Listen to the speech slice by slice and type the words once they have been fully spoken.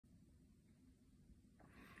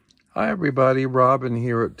Hi everybody, Robin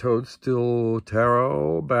here at Toadstool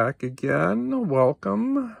Tarot, back again.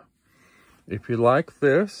 Welcome. If you like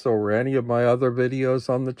this or any of my other videos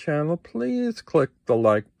on the channel, please click the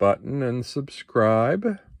like button and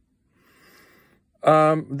subscribe.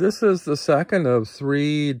 This is the second of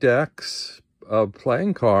 3 decks of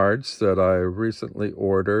playing cards that I recently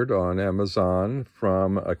ordered on Amazon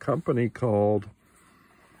from a company called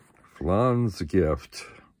Flonzgift.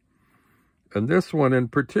 And this one in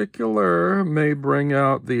particular may bring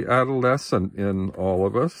out the adolescent in all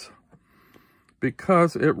of us,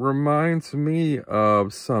 because it reminds me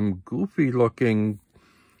of some goofy-looking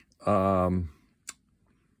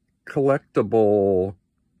collectible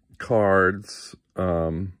cards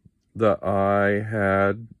that I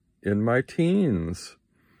had in my teens.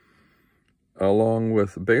 Along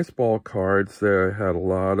with baseball cards, they had a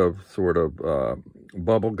lot of sort of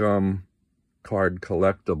bubblegum card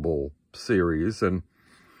collectible series, and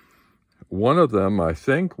one of them, I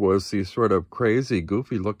think, was these sort of crazy,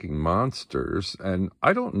 goofy-looking monsters, and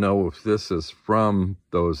I don't know if this is from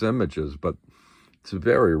those images, but it's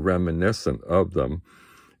very reminiscent of them.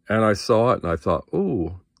 And I saw it, and I thought,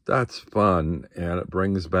 ooh, that's fun, and it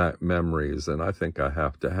brings back memories, and I think I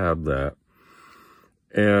have to have that.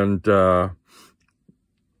 And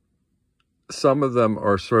some of them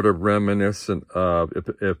are sort of reminiscent of,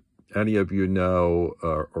 if any of you know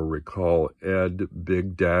or recall Ed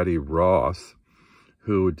Big Daddy Roth,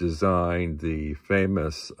 who designed the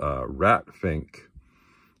famous rat fink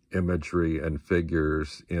imagery and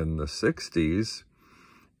figures in the 60s.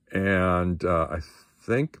 And I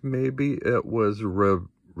think maybe it was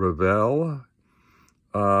Revell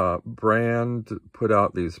brand put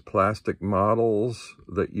out these plastic models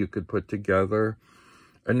that you could put together,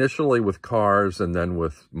 initially with cars and then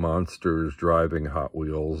with monsters driving Hot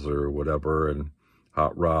Wheels or whatever and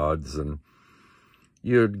hot rods, and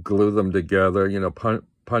you'd glue them together, you know,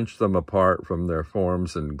 punch them apart from their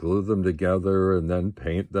forms and glue them together and then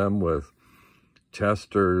paint them with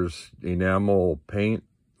Chester's enamel paint.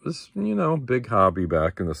 This, you know, big hobby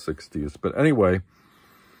back in the 60s. But anyway,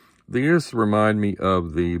 these remind me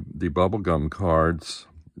of the bubblegum cards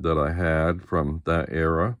that I had from that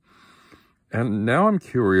era. And now I'm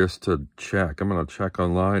curious to check. I'm going to check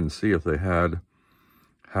online and see if they have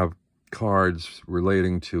cards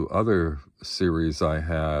relating to other series I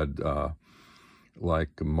had,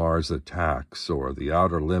 like Mars Attacks or The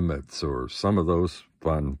Outer Limits or some of those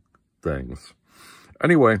fun things.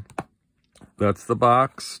 Anyway, that's the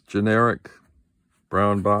box, generic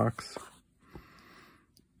brown box,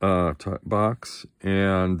 box.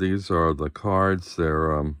 And these are the cards.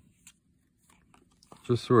 They're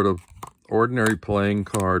just sort of ordinary playing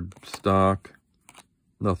card stock,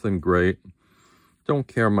 nothing great. Don't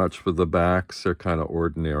care much for the backs, they're kind of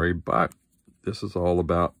ordinary, but this is all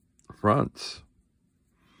about fronts.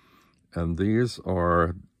 And these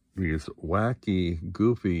are these wacky,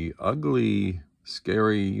 goofy, ugly,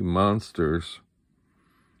 scary monsters.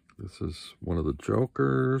 This is one of the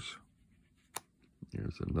Jokers.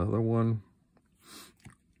 Here's another one.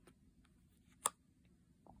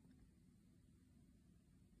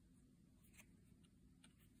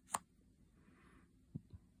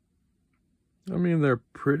 I mean, they're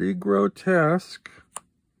pretty grotesque,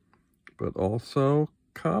 but also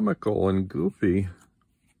comical and goofy.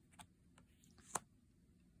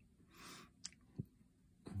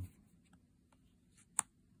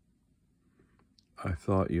 I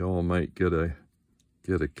thought you all might get a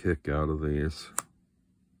kick out of these.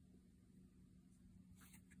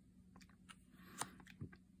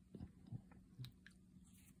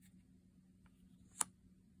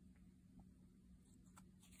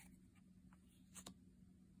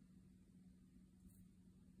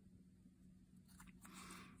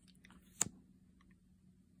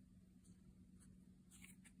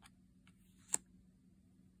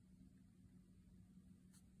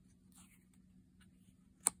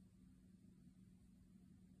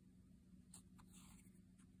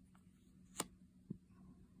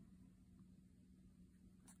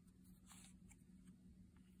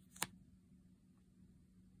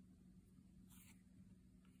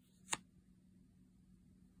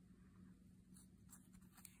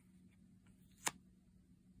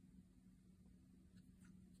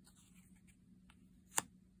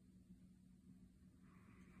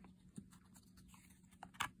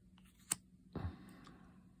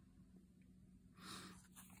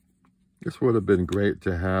 This would have been great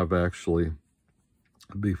to have actually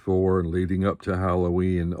before and leading up to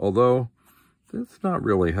Halloween, although it's not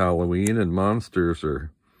really Halloween, and monsters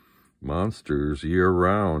are monsters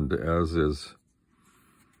year-round, as is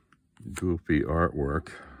goofy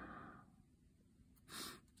artwork.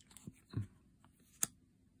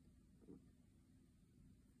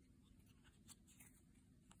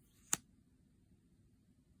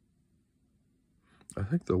 I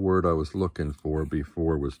think the word I was looking for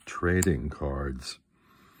before was trading cards.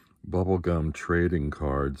 Bubblegum trading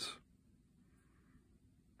cards,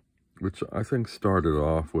 which I think started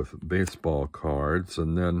off with baseball cards,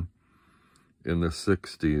 and then in the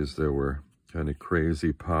 60s there were kind of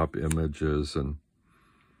crazy pop images, and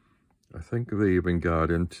I think they even got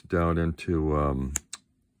down into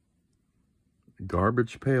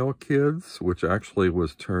Garbage Pail Kids, which actually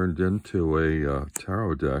was turned into a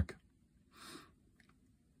tarot deck.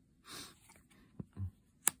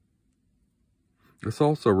 This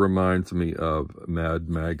also reminds me of Mad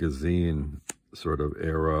Magazine sort of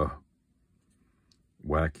era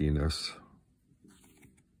wackiness.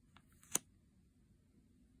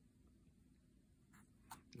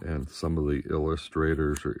 And some of the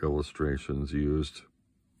illustrators or illustrations used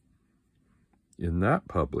in that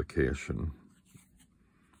publication.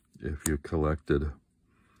 If you collected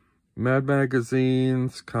Mad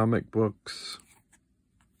Magazines, comic books,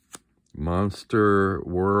 Monster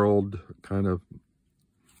World kind of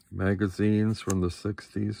magazines from the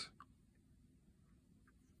 60s.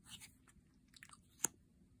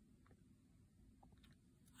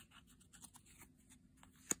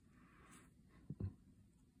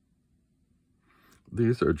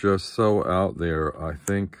 These are just so out there. I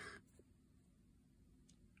think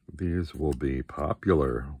these will be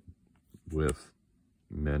popular with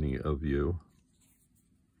many of you.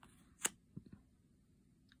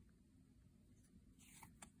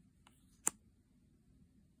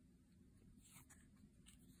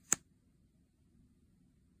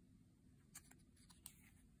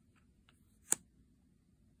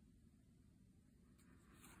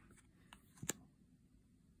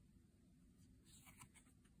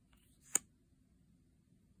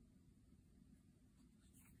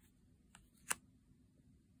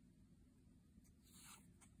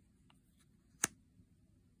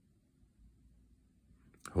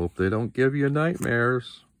 Hope they don't give you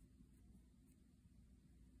nightmares.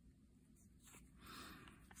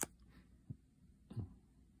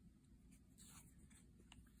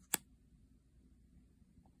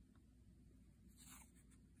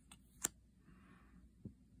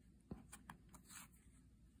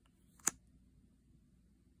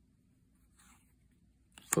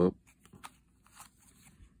 Oh,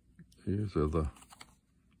 these are the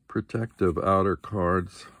protective outer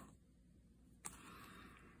cards.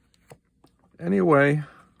 Anyway,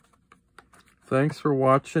 thanks for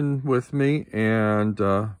watching with me, and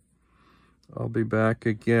I'll be back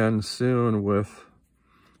again soon with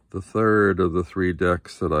the third of the 3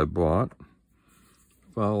 decks that I bought,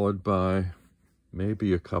 followed by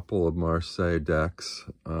maybe a couple of Marseille decks,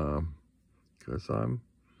 because I'm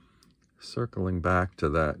circling back to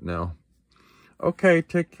that now. Okay,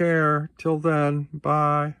 take care. Till then,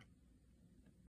 bye.